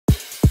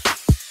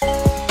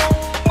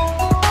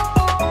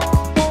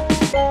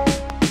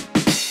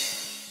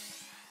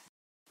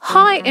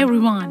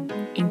everyone,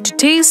 in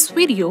today's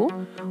video,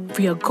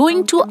 we are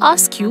going to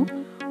ask you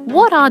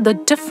what are the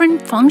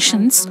different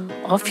functions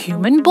of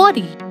human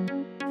body.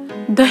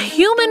 The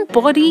human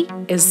body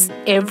is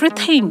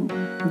everything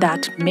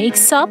that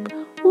makes up,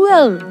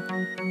 well,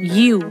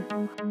 you.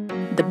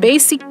 The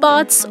basic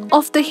parts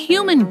of the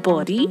human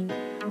body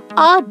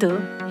are the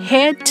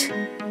head,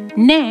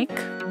 neck,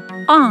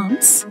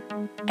 arms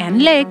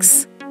and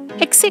legs,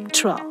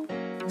 etc.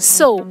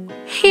 So,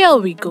 here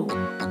we go.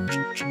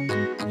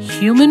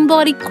 Human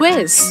body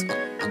quiz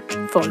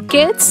for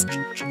kids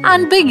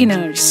and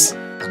beginners.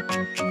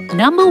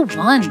 Number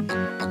 1.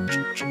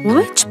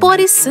 Which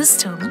body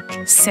system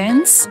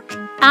sends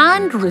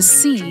and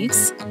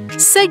receives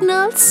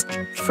signals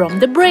from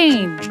the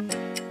brain?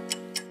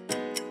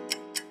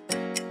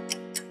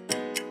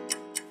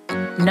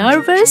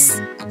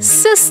 Nervous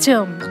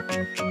system.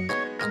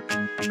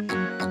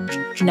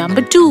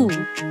 Number 2.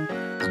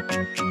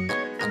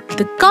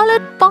 The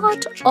colored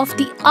part of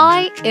the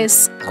eye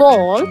is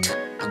called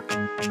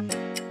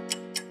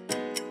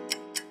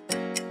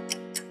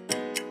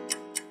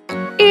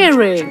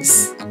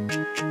iris.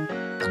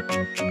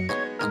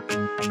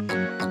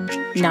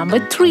 Number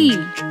 3.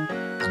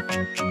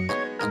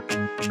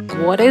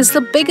 What is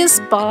the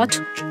biggest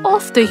part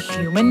of the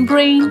human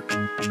brain?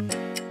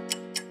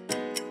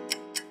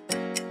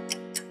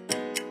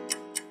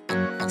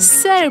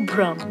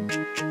 Cerebrum.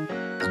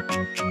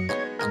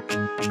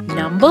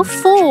 Number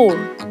 4.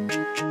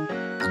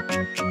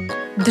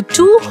 The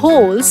two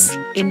holes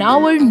in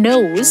our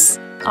nose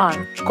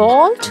are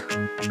called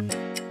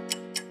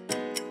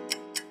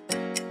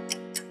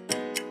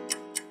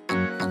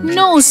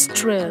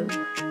nostril.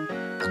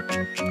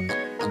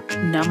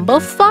 Number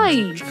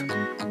 5.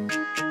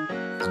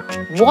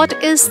 What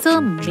is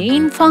the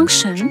main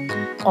function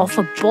of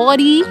a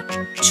body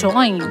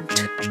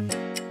joint?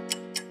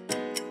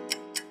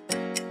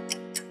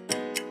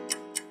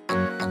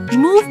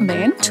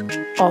 Movement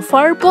of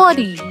our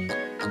body.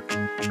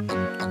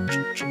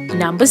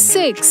 Number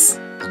 6.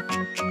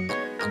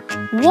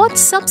 What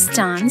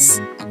substance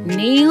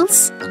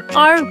nails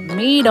are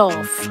made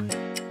of?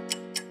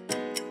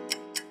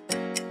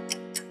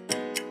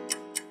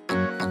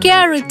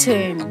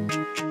 Keratin.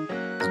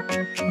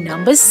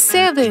 Number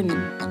 7.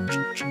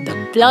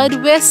 The blood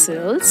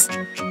vessels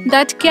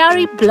that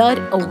carry blood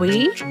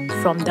away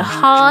from the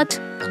heart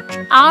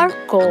are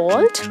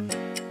called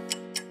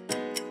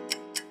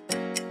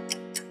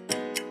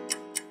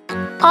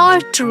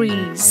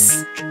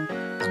arteries.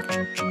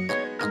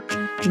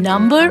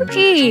 Number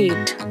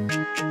 8.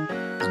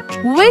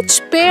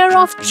 Which pair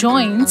of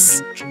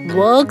joints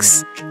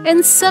works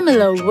in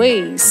similar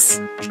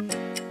ways?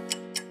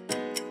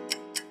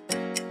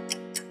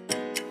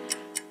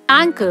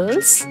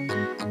 Ankles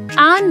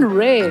and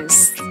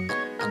wrists.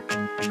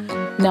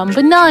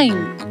 Number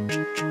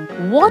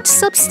 9. What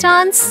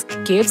substance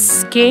gives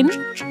skin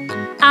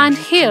and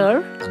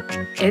hair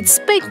its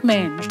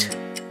pigment?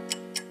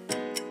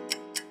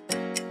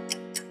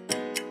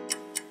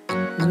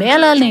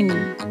 Melanin.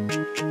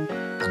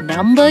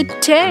 Number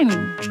 10.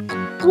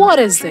 What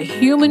is the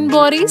human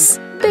body's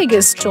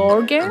biggest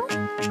organ?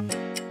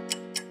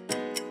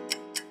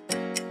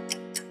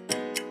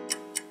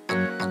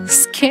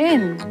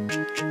 Skin.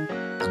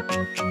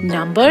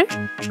 Number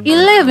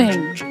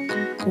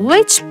 11.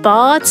 Which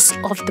parts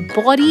of the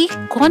body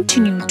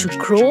continue to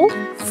grow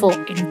for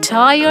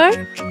entire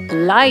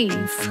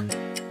life?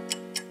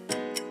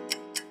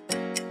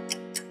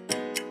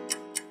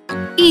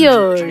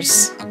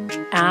 Ears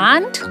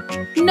and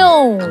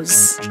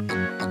nose.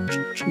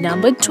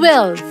 Number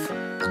 12.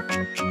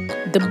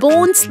 The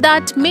bones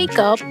that make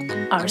up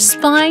our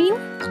spine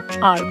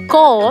are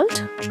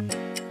called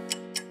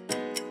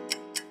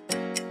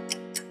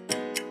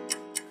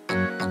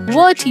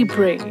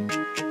vertebrae.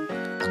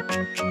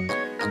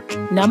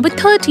 Number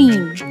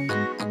 13.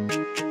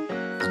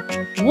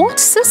 What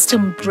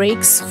system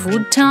breaks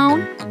food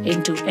down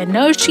into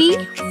energy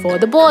for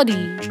the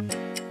body?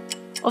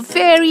 A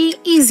very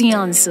easy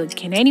answer.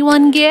 Can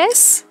anyone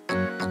guess?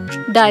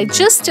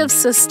 Digestive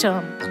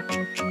system.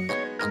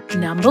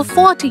 Number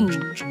 14.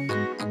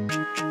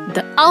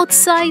 The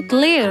outside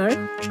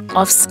layer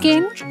of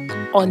skin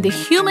on the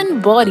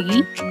human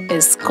body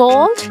is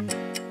called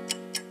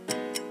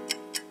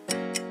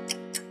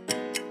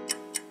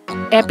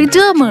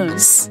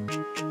epidermis.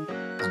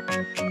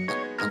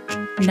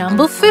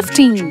 Number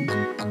 15.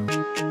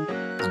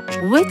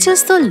 Which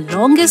is the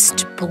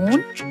longest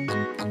bone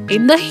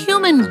in the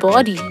human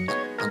body?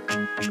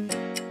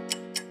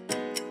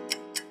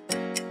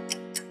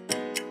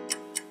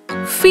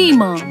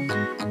 Femur.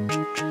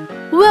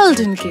 Well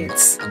done,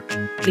 kids.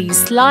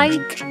 Please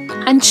like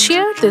and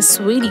share this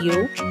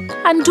video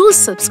and do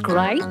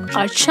subscribe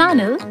our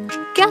channel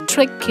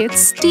Catrack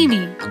Kids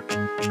TV.